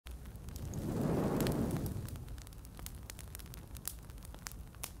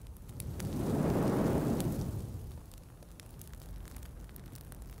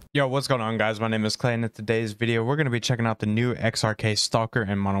Yo, what's going on, guys? My name is Klay, and in today's video we're going to be checking out the new XRK Stalker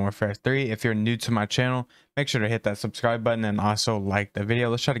in Modern Warfare 3. If you're new to my channel, make sure to hit that subscribe button and also like the video.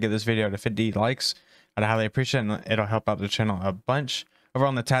 Let's try to get this video to 50 likes. I'd highly appreciate it, and it'll help out the channel a bunch. Over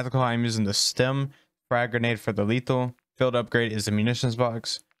on the tactical, I'm using the stem, frag grenade for the lethal, field upgrade is the munitions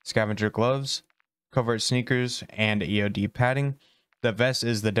box, scavenger gloves, covert sneakers, and EOD padding. The vest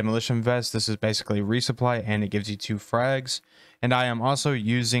is the demolition vest. This is basically resupply, and it gives you 2 frags. And I am also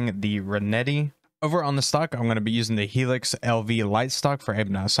using the Renetti. Over on the stock, I'm going to be using the Helix LV light stock for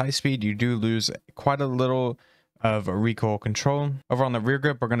aim down sight speed. You do lose quite a little of recoil control. Over on the rear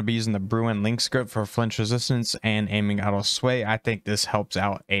grip, we're going to be using the Bruin Lynx grip for flinch resistance and aiming out of sway. I think this helps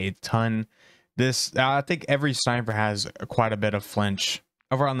out a ton. I think every sniper has quite a bit of flinch.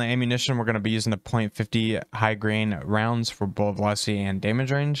 Over on the ammunition, we're going to be using the .50 high grain rounds for bullet velocity and damage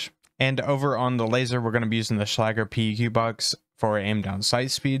range. And over on the laser, we're going to be using the Schlager PEQ box for aim down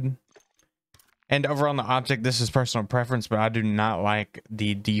sight speed. And over on the optic, this is personal preference, but I do not like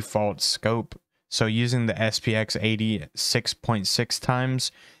the default scope. So using the SPX 80 6.6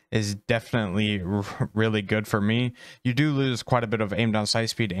 times is definitely really good for me. You do lose quite a bit of aim down sight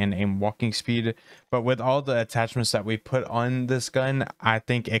speed and aim walking speed, but with all the attachments that we put on this gun, I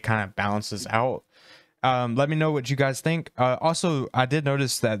think it kind of balances out. Let me know what you guys think. Also, I did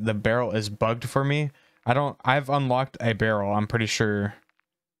notice that the barrel is bugged for me. I've unlocked a barrel, I'm pretty sure.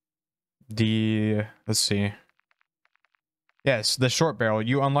 Let's see. Yes, the short barrel.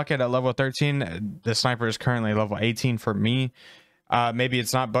 You unlock it at level 13. The sniper is currently level 18 for me. Maybe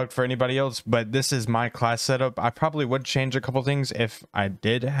it's not bugged for anybody else, but this is my class setup. I probably would change a couple things if I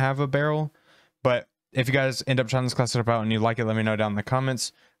did have a barrel, but if you guys end up trying this class setup out and you like it, let me know down in the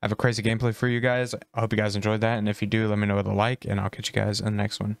comments. I have a crazy gameplay for you guys. I hope you guys enjoyed that, and if you do, let me know with a like, and I'll catch you guys in the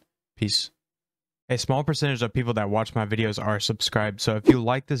next one. Peace. A small percentage of people that watch my videos are subscribed, so if you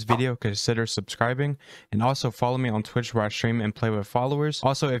like this video, consider subscribing, and also follow me on Twitch where I stream and play with followers.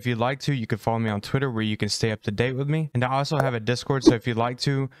 Also, if you'd like to, you can follow me on Twitter where you can stay up to date with me, and I also have a Discord, so if you'd like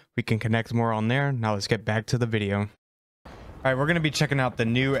to, we can connect more on there. Now let's get back to the video. Alright, we're going to be checking out the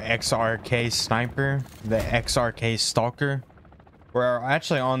new XRK Sniper, the XRK Stalker. We're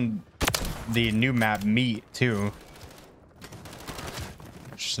actually on the new map Meat too.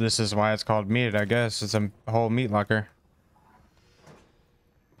 This is why it's called Meat, I guess. It's a whole meat locker.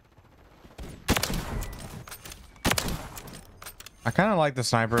 I kind of like the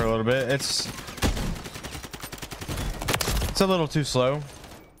sniper a little bit. It's a little too slow.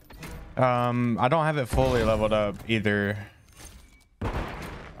 I don't have it fully leveled up either.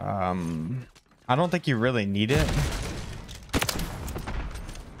 I don't think you really need it.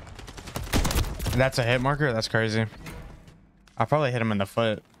 That's a hit marker? That's crazy. I probably hit him in the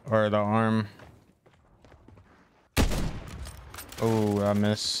foot or the arm. Oh, I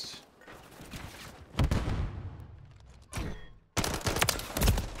missed.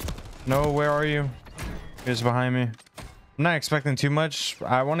 No, where are you? He's behind me. I'm not expecting too much.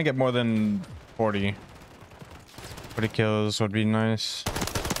 I want to get more than 40. 40 kills would be nice.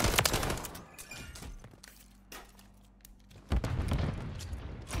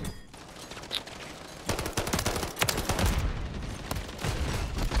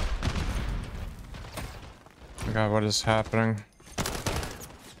 God, what is happening?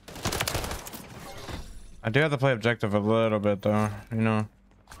 I do have to play objective a little bit though, you know.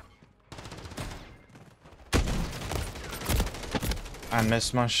 I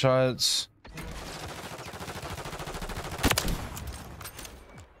missed my shots.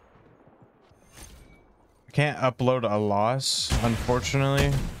 I can't upload a loss,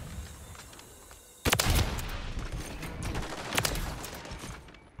 unfortunately.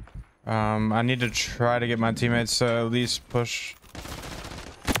 I need to try to get my teammates to at least push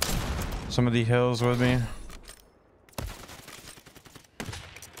some of the hills with me.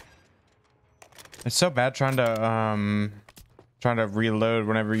 It's so bad trying to reload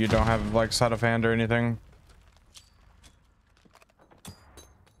whenever you don't have like sleight of hand or anything.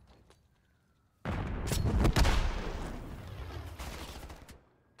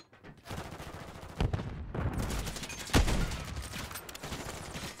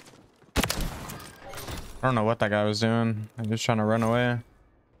 I don't know what that guy was doing. I'm just trying to run away.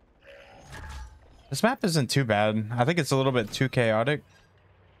 This map isn't too bad. I think it's a little bit too chaotic.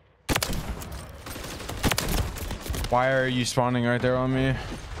 Why are you spawning right there on me?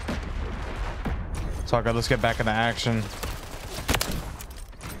 It's all good. Let's get back into action.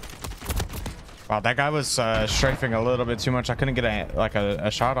 Wow, that guy was strafing a little bit too much. I couldn't get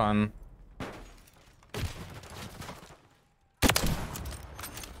a shot on.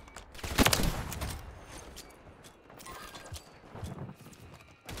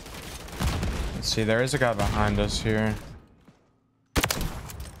 See, there is a guy behind us here.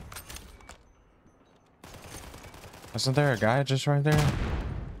 Isn't there a guy just right there?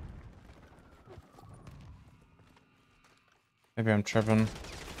 Maybe I'm tripping.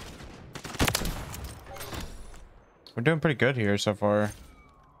 We're doing pretty good here so far.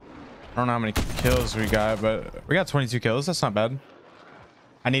 I don't know how many kills we got, but we got 22 kills. That's not bad.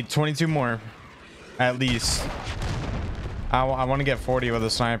 I need 22 more, at least. I want to get 40 with a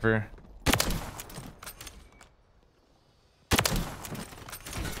sniper.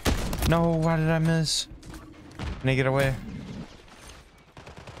 No, why did I miss? I need to get away.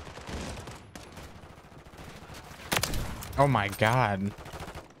 Oh my god.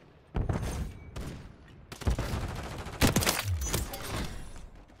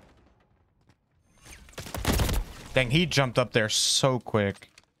 Dang, he jumped up there so quick.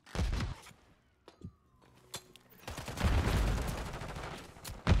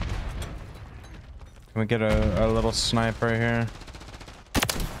 Can we get a little snipe right here?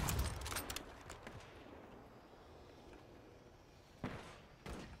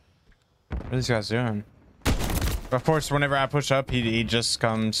 What are these guys doing? Of course, whenever I push up, he just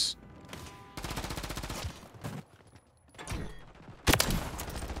comes.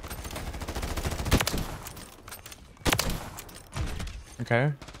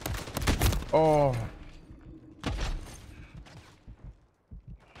 Okay. Oh.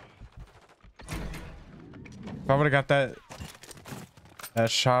 If I would have got that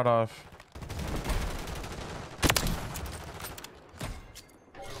shot off.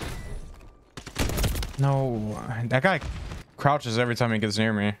 No, that guy crouches every time he gets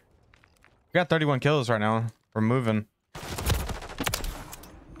near me. We got 31 kills right now. We're moving.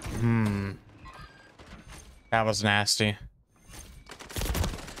 That was nasty.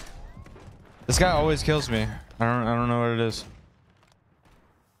 This guy always kills me. I don't know what it is.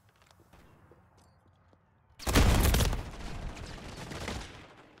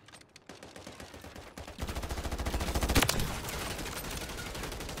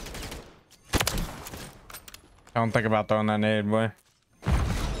 Don't think about throwing that nade, boy.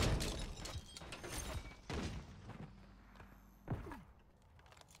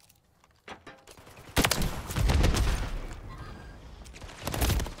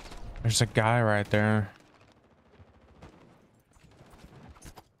 There's a guy right there.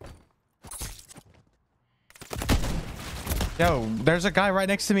 Yo, there's a guy right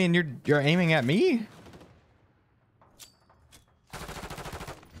next to me and you're aiming at me?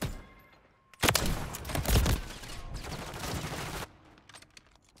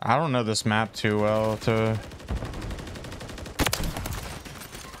 I don't know this map too well to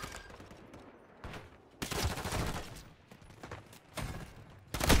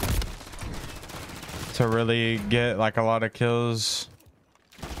really get like a lot of kills.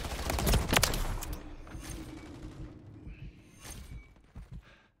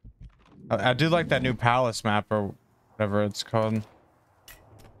 I do like that new palace map or whatever it's called.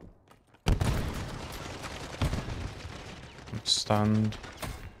 I'm stunned.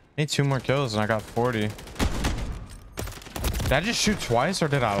 I need 2 more kills and I got 40. Did I just shoot twice or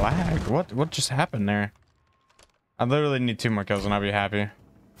did I lag? What just happened there? I literally need 2 more kills and I'll be happy.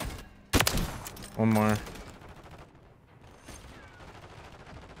 1 more.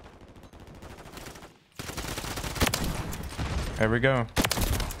 There we go.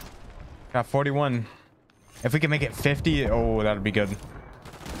 Got 41. If we can make it 50, oh, that'd be good.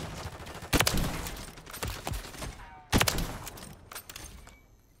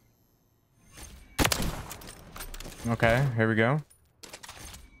 Okay, here we go.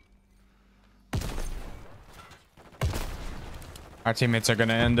 Our teammates are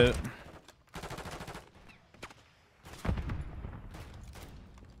gonna end it.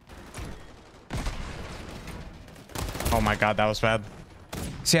 Oh my god, that was bad.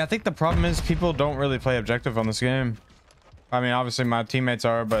 See, I think the problem is people don't really play objective on this game. I mean, obviously my teammates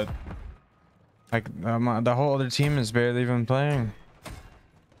are, but like the whole other team is barely even playing.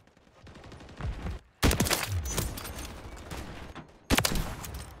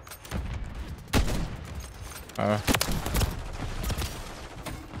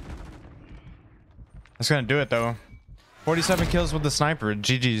 That's gonna do it though. 47 kills with the sniper.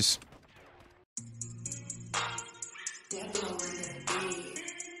 GG's.